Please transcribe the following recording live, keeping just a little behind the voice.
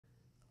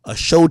A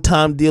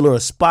Showtime deal or a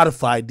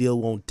Spotify deal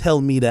won't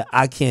tell me that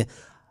I can't.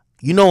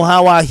 You know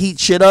how I heat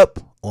shit up?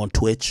 On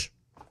Twitch,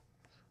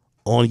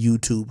 on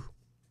YouTube.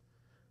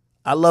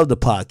 I love the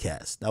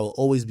podcast. That will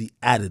always be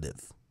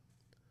additive.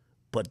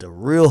 But the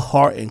real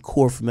heart and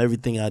core from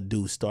everything I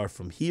do start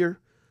from here,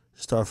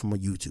 start from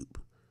YouTube.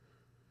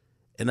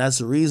 And that's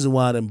the reason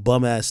why them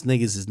bum ass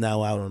niggas is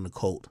now out on the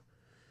cold.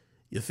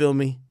 You feel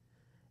me?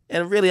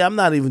 And really, I'm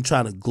not even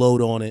trying to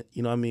gloat on it.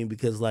 You know what I mean?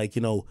 Because like,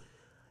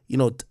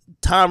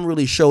 time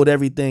really showed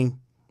everything.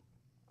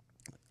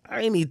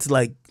 I ain't need to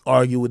like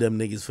argue with them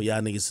niggas for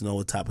y'all niggas to know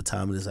what type of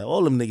time it is. Like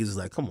all them niggas is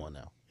like, come on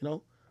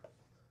now,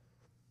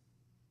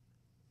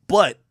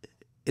 But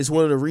it's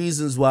one of the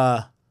reasons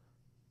why,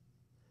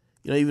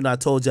 even I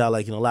told y'all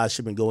like, a lot of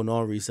shit been going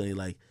on recently.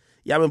 Like,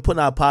 yeah, I've been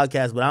putting out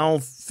podcasts, but I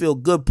don't feel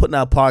good putting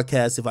out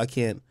podcasts if I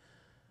can't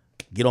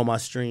get on my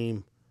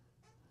stream,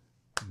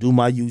 do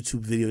my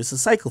YouTube video. It's a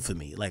cycle for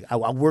me. Like I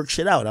work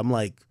shit out. I'm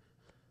like,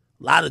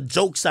 a lot of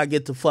jokes I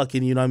get to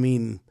fucking,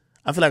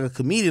 I feel like a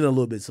comedian a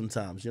little bit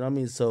sometimes,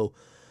 So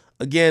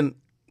again,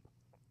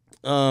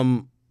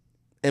 and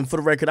for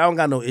the record, I don't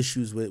got no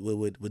issues with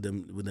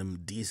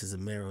them Desus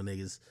and Mero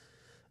niggas.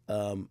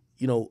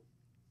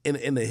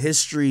 In the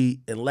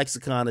history and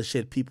lexicon of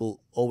shit,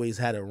 people always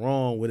had it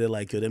wrong with it.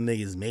 Like, yo, them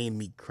niggas made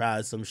me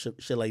cry, some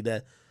shit like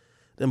that.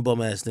 Them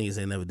bum ass niggas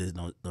ain't never did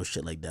no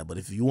shit like that. But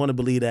if you want to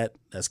believe that,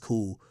 that's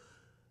cool.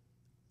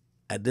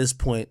 At this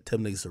point,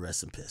 them niggas are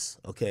rest in piss.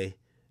 Okay,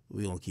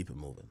 we gonna keep it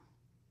moving.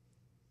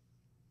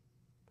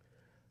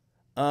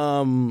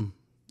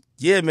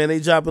 Yeah, man, they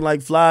dropping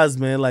like flies,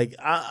 man. Like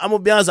I'm gonna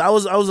be honest, I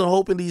was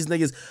hoping these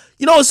niggas.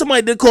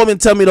 Somebody did call me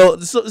and tell me though,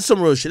 this is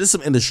some real shit. This is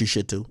some industry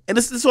shit too. And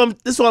this is what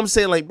I'm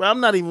saying. Like, bro,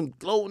 I'm not even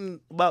gloating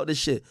about this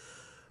shit,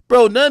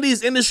 bro. None of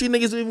these industry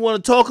niggas even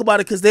want to talk about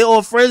it because they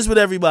all friends with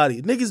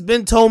everybody. Niggas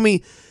been told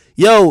me,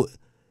 yo,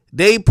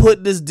 they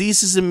put this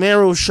Desus and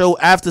Mero show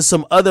after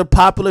some other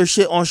popular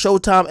shit on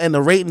Showtime, and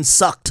the ratings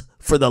sucked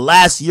for the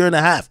last year and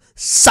a half.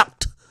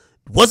 Sucked,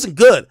 wasn't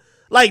good.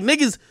 Like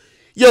niggas,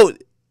 yo.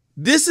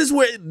 This is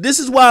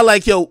why,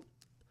 like, yo,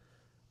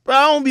 bro,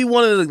 I don't be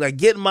wanting to, like,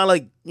 get my,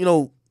 like,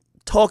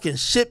 talking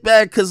shit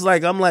back, because,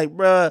 like, I'm like,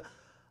 bro,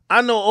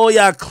 I know all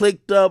y'all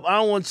clicked up. I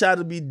don't want y'all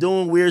to be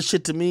doing weird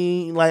shit to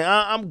me. Like,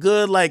 I'm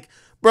good. Like,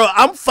 bro,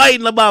 I'm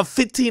fighting about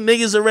 15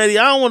 niggas already.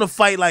 I don't want to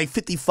fight, like,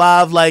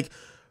 55. Like,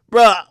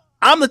 bro,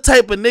 I'm the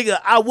type of nigga,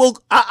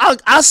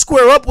 I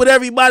square up with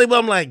everybody, but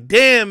I'm like,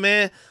 damn,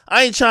 man,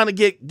 I ain't trying to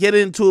get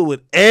into it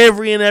with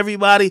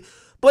everybody.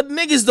 But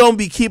niggas don't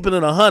be keeping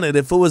it 100.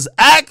 If it was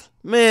act,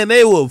 man,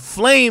 they will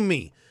flame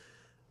me.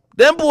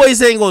 Them boys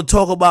ain't gonna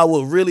talk about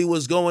what really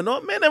was going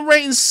on. Man, them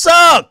ratings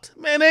sucked.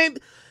 Man,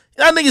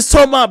 y'all niggas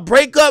talking about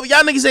breakup.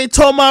 Y'all niggas ain't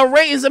talking about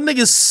ratings. Them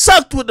niggas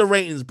sucked with the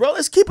ratings, bro.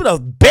 Let's keep it a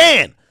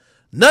band.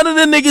 None of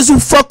the niggas who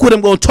fuck with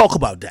them gonna talk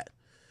about that.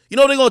 They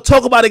gonna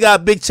talk about they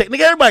got a big check. Nigga,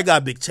 everybody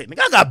got a big check.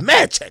 Nigga, I got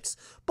mad checks.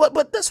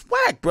 But that's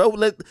whack, bro.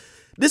 Like,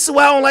 this is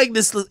why I don't like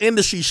this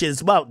industry shit.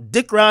 It's about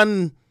dick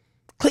riding,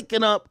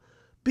 clicking up.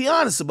 Be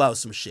honest about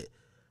some shit.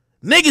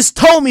 Niggas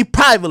told me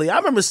privately. I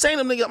remember saying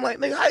to them niggas, I'm like,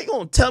 nigga, how you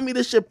gonna tell me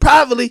this shit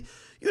privately?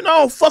 I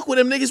don't fuck with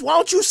them niggas. Why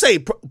don't you say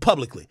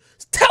publicly?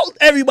 Tell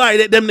everybody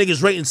that them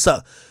niggas ratings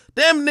suck.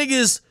 Them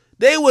niggas,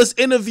 they was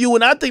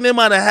interviewing. I think they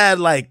might have had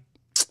like,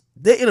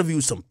 they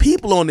interviewed some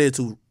people on there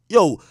too.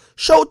 Yo,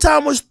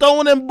 Showtime was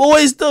throwing them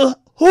boys the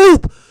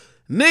hoop.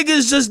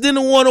 Niggas just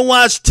didn't want to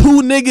watch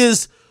two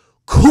niggas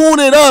coon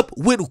it up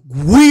with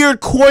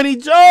weird, corny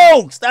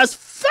jokes. That's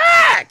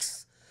facts.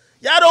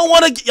 Y'all don't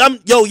want to, y'all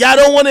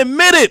don't want to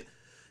admit it.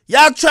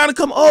 Y'all trying to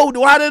come,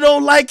 why they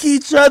don't like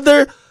each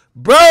other?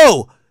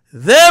 Bro,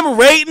 them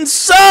ratings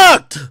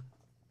sucked.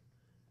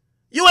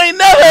 You ain't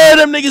never heard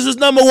them niggas was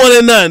number one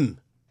in nothing.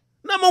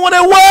 Number one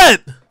in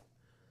what?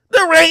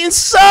 The ratings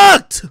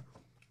sucked.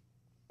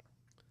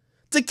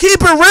 To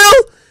keep it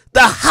real,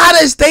 the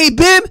hottest they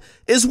been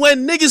is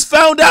when niggas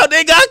found out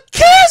they got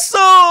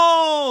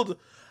canceled.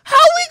 How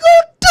we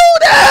gonna do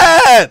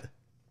that?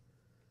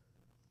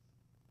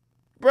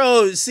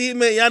 Bro, see,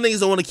 man, y'all niggas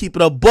don't want to keep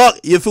it a buck.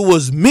 If it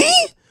was me,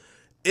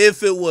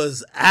 if it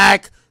was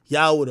Ack,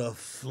 y'all would have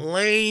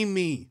flamed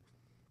me.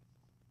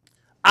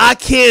 I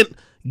can't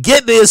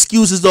get the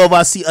excuses, though, if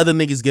I see other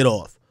niggas get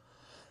off.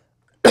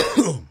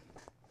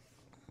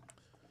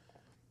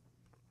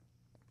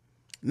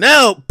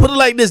 Now, put it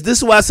like this. This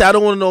is why I say I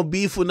don't want no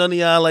beef with none of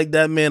y'all like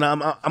that, man. I'm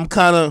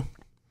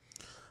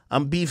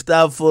beefed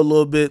out for a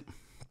little bit.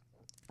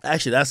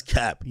 Actually, that's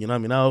cap. You know what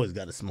I mean? I always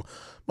got to smoke.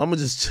 I'm going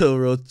to just chill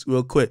real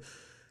quick.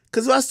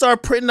 Because if I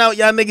start printing out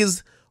y'all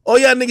niggas, all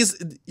y'all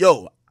niggas,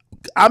 yo,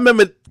 I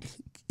remember,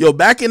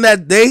 back in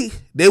that day,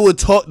 they would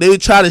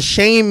try to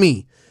shame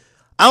me.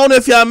 I don't know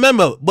if y'all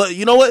remember, but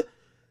you know what?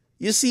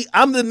 You see,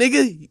 I'm the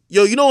nigga,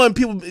 you know when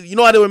people,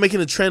 how they were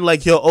making a trend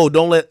like,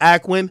 don't let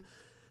Ack win?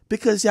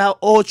 Because y'all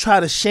all try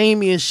to shame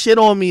me and shit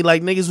on me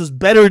like niggas was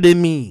better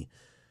than me.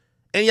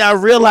 And y'all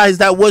realize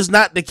that was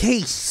not the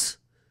case.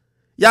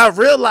 Y'all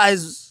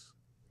realize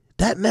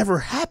that never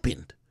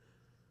happened.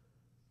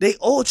 They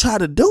all try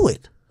to do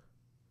it.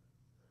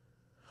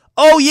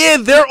 Oh, yeah,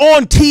 they're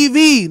on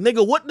TV.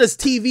 Nigga, what does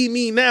TV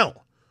mean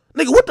now?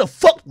 Nigga, what the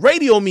fuck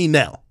radio mean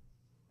now?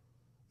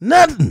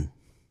 Nothing.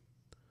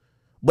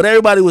 But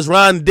everybody was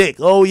riding dick.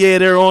 Oh, yeah,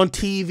 they're on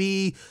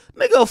TV.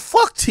 Nigga,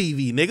 fuck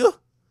TV, nigga.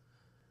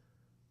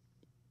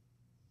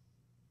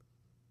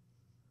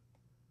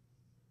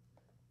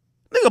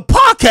 Nigga,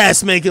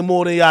 podcasts making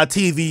more than y'all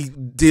TV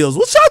deals.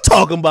 What y'all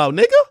talking about,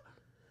 nigga?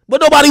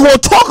 But nobody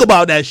want to talk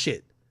about that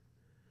shit.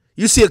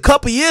 You see, a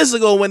couple years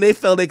ago when they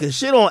felt they could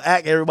shit on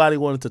Act, everybody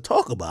wanted to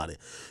talk about it.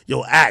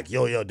 Yo, Act,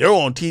 yo, they're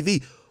on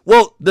TV.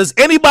 Well, does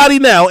anybody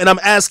now, and I'm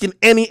asking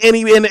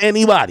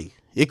anybody,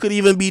 it could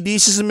even be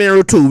Desus and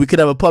Mero too. We could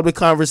have a public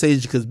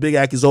conversation because Big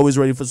Act is always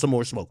ready for some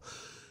more smoke.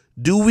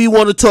 Do we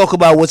want to talk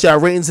about what y'all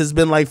ratings has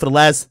been like for the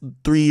last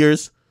 3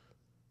 years?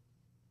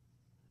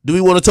 Do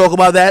we want to talk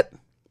about that?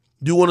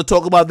 Do you want to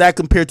talk about that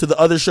compared to the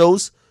other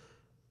shows?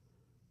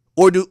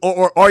 Or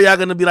are y'all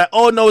going to be like,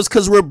 oh, no, it's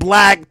because we're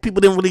black.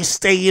 People didn't really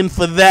stay in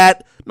for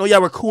that. No,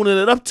 y'all were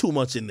cooning it up too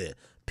much in there.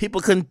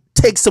 People can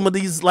take some of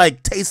these,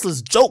 like,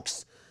 tasteless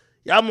jokes.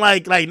 Yeah, I'm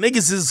like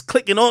niggas is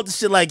clicking on this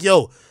shit like,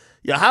 yo,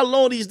 how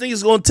long these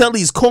niggas going to tell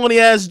these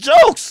corny-ass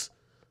jokes?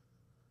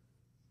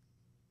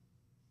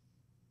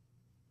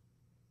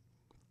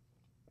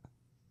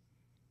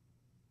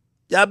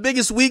 Y'all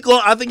biggest week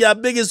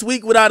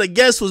without a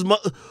guest was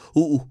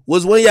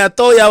when y'all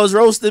thought y'all was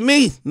roasting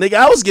me. Nigga,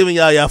 I was giving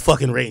y'all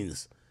fucking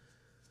ratings.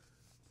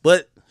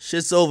 But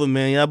shit's over,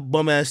 man. Y'all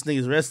bum ass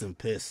niggas rest in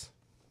piss.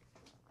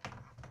 And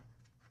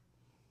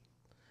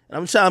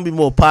I'm trying to be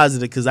more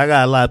positive because I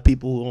got a lot of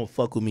people who don't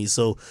fuck with me.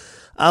 So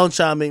I don't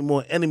try to make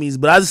more enemies.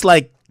 But I just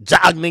like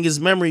jog niggas'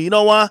 memory. You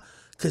know why?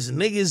 Because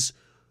niggas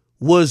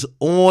was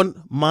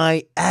on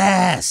my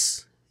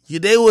ass.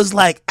 They was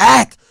like,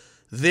 Act.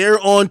 They're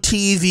on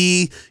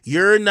TV.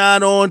 You're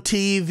not on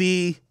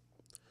TV.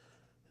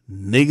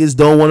 Niggas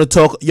don't want to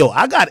talk. Yo,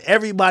 I got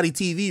everybody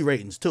TV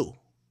ratings too.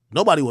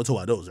 Nobody want to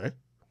talk about those, right?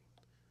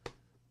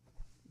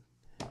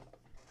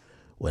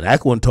 When I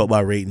want to talk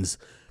about ratings.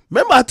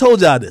 Remember I told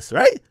y'all this,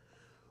 right?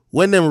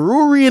 When them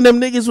Ruri and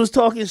them niggas was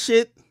talking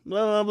shit,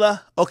 blah, blah, blah.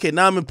 Okay,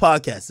 now I'm in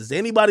podcasts. Does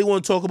anybody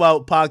want to talk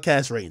about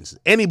podcast ratings?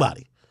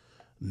 Anybody?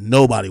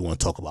 Nobody want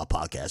to talk about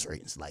podcast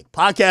ratings. Like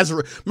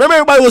remember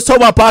everybody was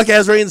talking about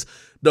podcast ratings?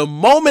 The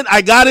moment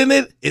I got in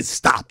it, it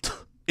stopped.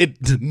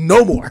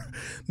 No more.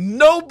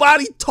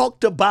 Nobody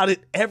talked about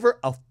it ever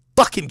a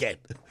fucking again.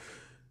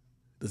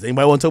 Does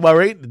anybody want to talk about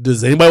rate?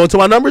 Does anybody want to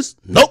talk about numbers?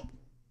 Nope.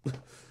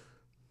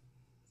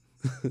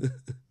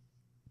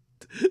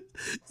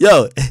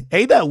 Yo,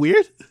 ain't that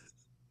weird?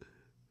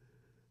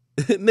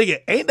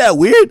 Nigga, ain't that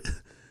weird?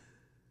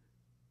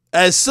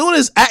 As soon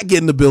as Act get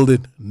in the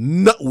building,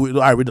 no, all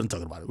right, we're done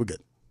talking about it. We're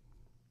good.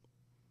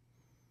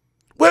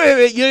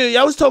 Wait,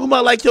 y'all was talking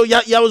about like, yo,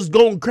 y'all was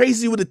going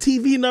crazy with the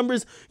TV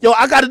numbers. Yo,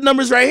 I got the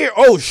numbers right here.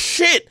 Oh,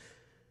 shit.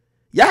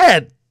 Y'all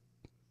had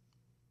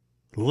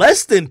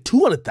less than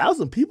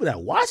 200,000 people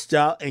that watched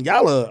y'all, and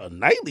y'all are a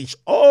nightly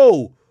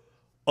show.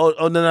 No,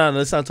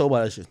 let's not talk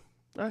about that shit.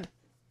 All right.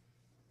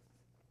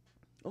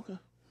 Okay.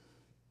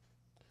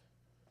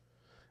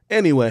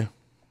 Anyway,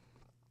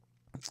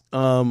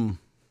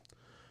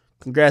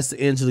 congrats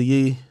to Angela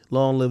Yee.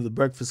 Long live the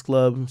Breakfast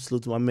Club.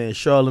 Salute to my man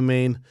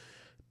Charlemagne.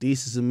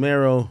 Desus and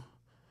Mero.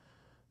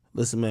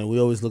 Listen, man, we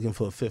always looking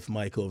for a fifth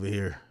mic over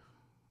here.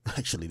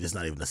 Actually, there's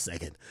not even a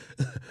second.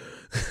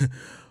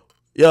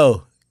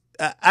 Yo,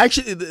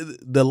 actually,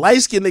 the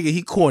light-skinned nigga,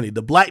 he corny.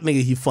 The black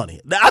nigga, he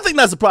funny. I think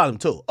that's the problem,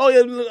 too. Oh,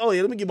 yeah,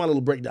 let me give my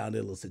little breakdown of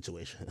their little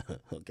situation.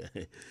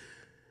 Okay.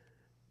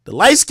 The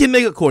light-skinned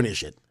nigga, corny as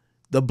shit.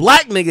 The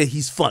black nigga,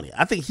 he's funny.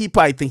 I think he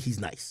probably think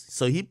he's nice.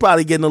 So he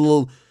probably getting a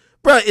little...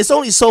 Bro, it's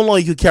only so long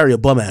you could carry a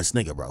bum-ass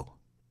nigga, bro.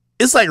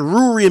 It's like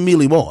Ruri and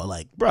Mealy Moore.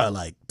 Like, bro,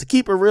 like, to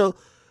keep it real,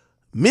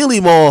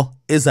 Mealy Moore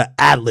is an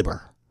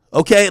ad-libber.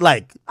 Okay?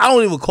 Like, I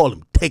don't even call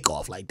him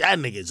Takeoff. Like, that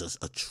nigga is just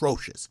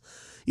atrocious.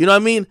 You know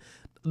what I mean?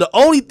 The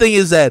only thing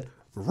is that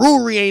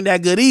Ruri ain't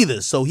that good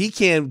either, so he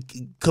can't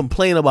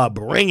complain about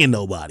bringing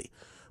nobody.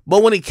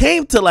 But when it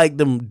came to, like,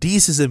 them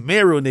Desus and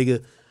Mero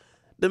nigga,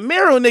 the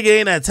Mero nigga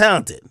ain't that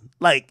talented.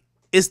 Like,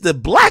 it's the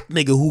black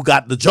nigga who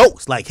got the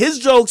jokes. Like, his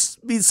jokes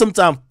be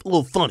sometimes a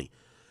little funny.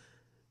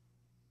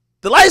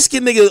 The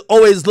light-skinned nigga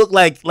always look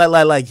like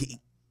he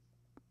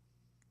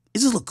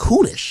just look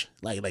coonish.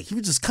 Like he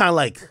was just kind of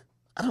like,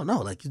 I don't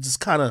know, like he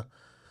just kind of,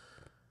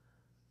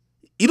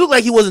 he looked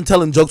like he wasn't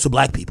telling jokes to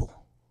black people.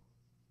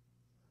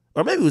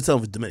 Or maybe he was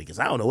telling for Dominicans.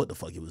 I don't know what the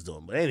fuck he was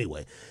doing. But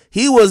anyway,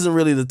 he wasn't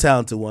really the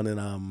talented one.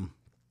 And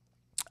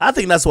I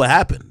think that's what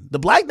happened. The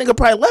black nigga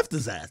probably left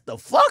his ass. The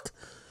fuck?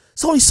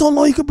 It's only so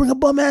long you could bring a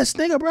bum-ass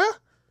nigga, bro.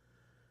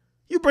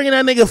 You bringing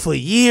that nigga for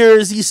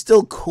years. He's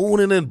still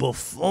cooning and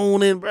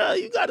buffooning, bro.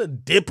 You got to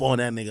dip on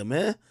that nigga,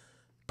 man.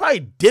 Probably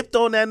dipped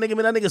on that nigga,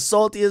 man. That nigga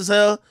salty as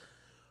hell.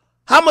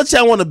 How much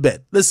y'all want to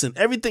bet? Listen,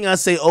 everything I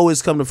say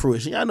always come to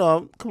fruition. Y'all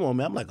know, come on,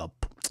 man. I'm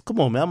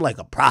like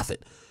a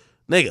prophet.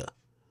 Nigga.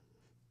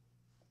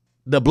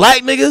 The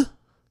black nigga,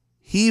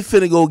 he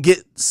finna go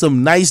get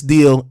some nice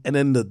deal, and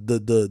then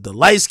the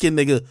light-skinned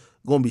nigga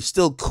gonna be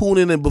still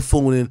cooning and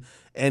buffooning,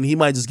 and he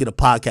might just get a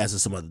podcast or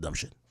some other dumb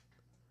shit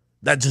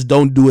that just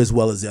don't do as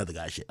well as the other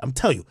guy shit. I'm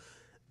telling you,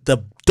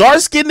 the dark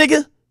skinned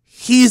nigga,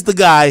 he's the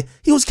guy.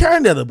 He was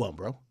carrying the other one,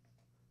 bro.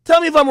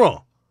 Tell me if I'm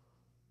wrong.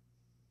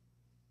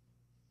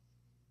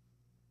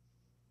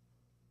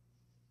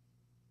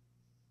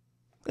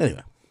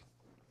 Anyway.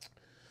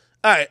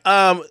 All right.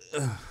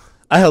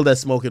 I held that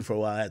smoking for a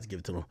while. I had to give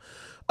it to him.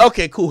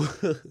 Okay, cool.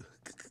 All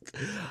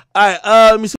right. Let me see.